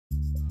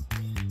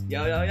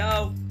Yo, yo,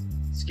 yo.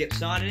 Skip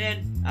signing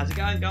in. How's it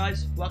going,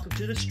 guys? Welcome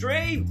to the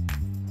stream.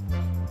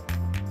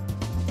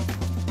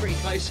 Pretty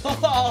close.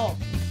 Oh,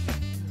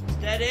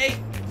 steady.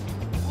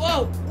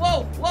 Whoa,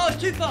 whoa, whoa.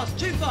 It's too fast,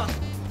 too fast.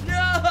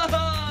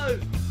 No.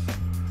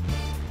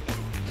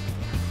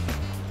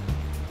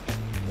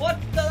 What?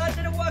 No, that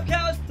didn't work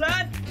out as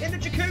planned. In the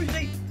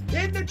jacuzzi.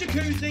 In the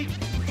jacuzzi.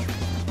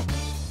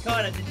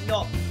 Kind of did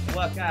not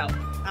work out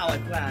how I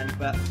planned,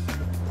 but...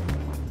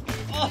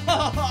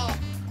 Oh!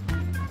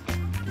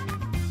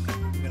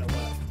 It's gonna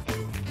work.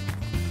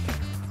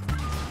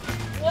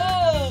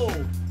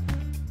 Whoa!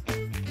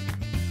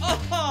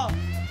 Oh!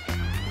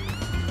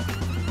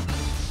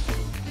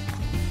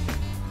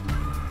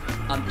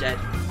 I'm dead.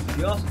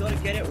 Just gotta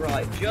get it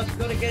right. Just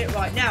gotta get it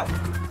right. Now!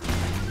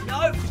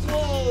 No!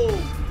 Whoa!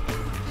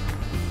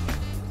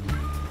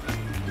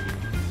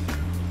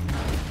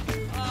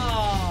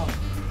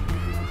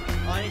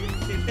 I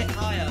needed to be a bit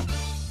higher.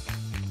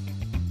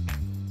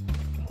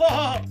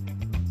 Whoa!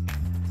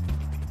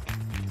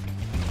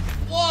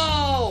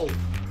 Whoa!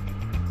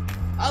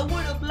 I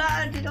would have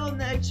landed on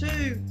there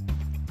too.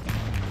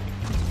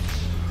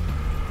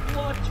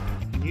 What?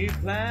 New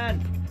plan.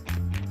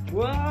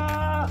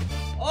 Whoa!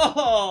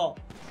 Oh!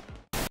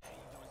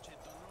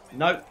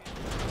 Nope.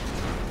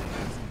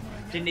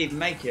 Didn't even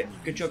make it.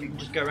 Good job you can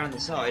just go around the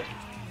side.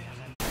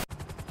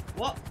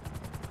 What?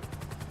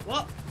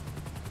 What?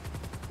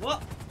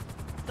 What?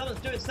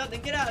 Someone's doing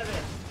something, get out of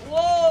it!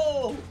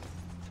 Whoa!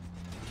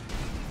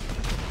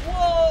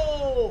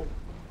 Whoa!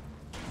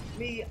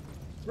 Me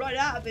right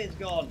out of it's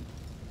gone.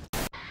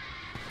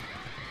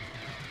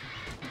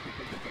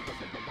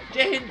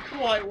 Didn't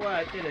quite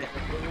work, did it?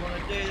 That's what you want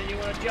to do, then you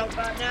want to jump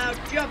back now.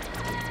 Jump!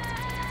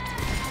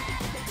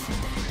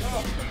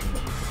 Oh.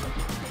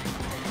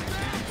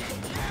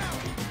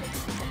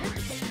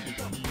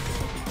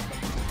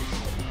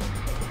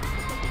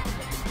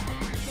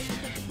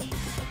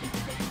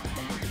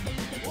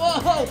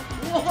 Whoa!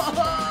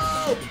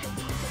 Whoa!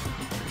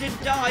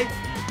 Didn't die.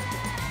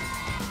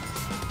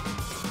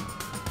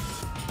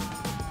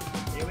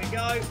 Here we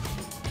go.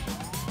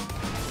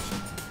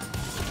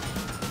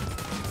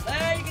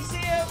 There, you can see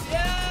him.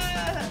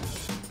 Yeah!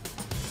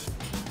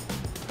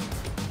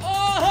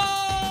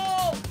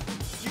 Oh!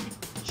 You can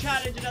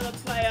challenge another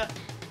player.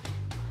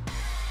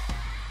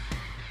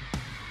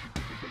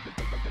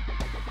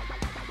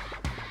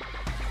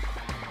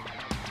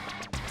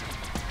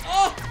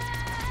 Oh!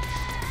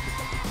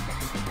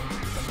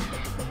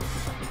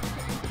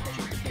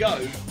 Go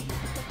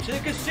to the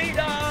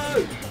casino!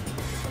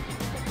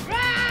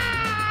 Ah!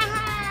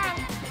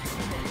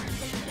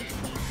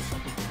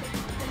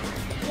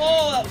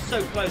 Whoa, that was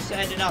so close to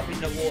ending up in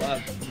the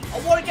water. I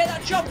want to get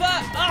that chopper!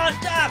 Ah,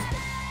 damn!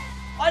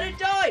 I didn't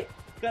die!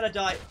 Gonna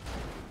die.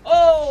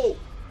 Oh!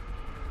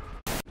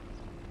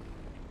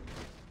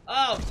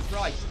 Oh,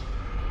 Christ.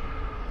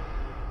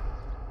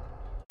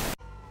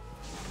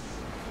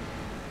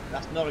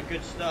 That's not a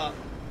good start.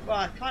 Well,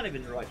 I'm kind of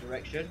in the right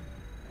direction.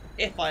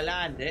 If I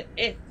land it,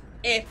 if.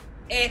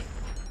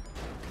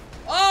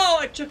 Oh,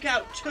 I took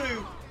out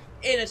 2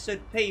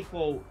 innocent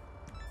people.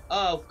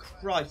 Oh,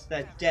 Christ,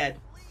 they're dead.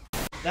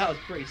 That was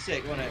pretty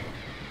sick, wasn't it?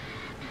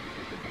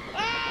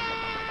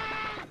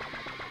 Ah!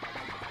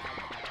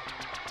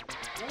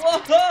 Whoa,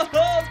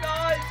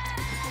 guys!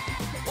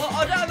 Well,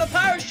 I don't have a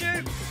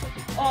parachute.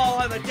 Oh,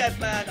 I'm a dead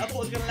man. I thought I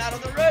was going to land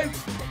on the roof.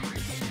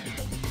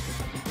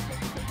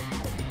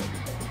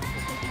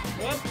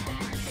 Whoop.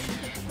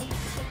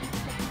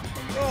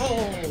 Oh!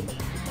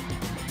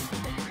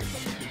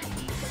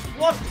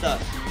 What the?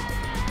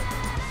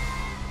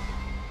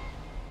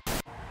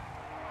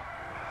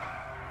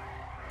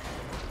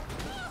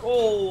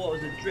 Oh, what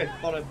was a drift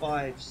followed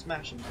by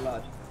smash and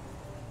blood.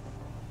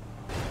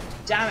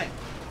 Damn it!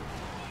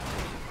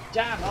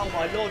 Damn! Oh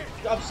my lord!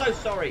 I'm so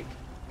sorry.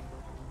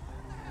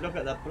 Look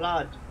at the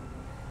blood.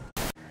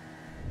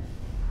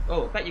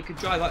 Oh, I bet you could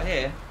drive up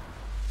here.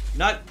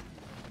 Nope.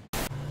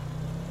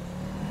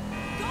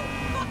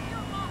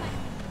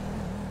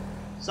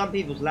 Some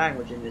people's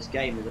language in this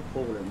game is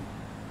appalling.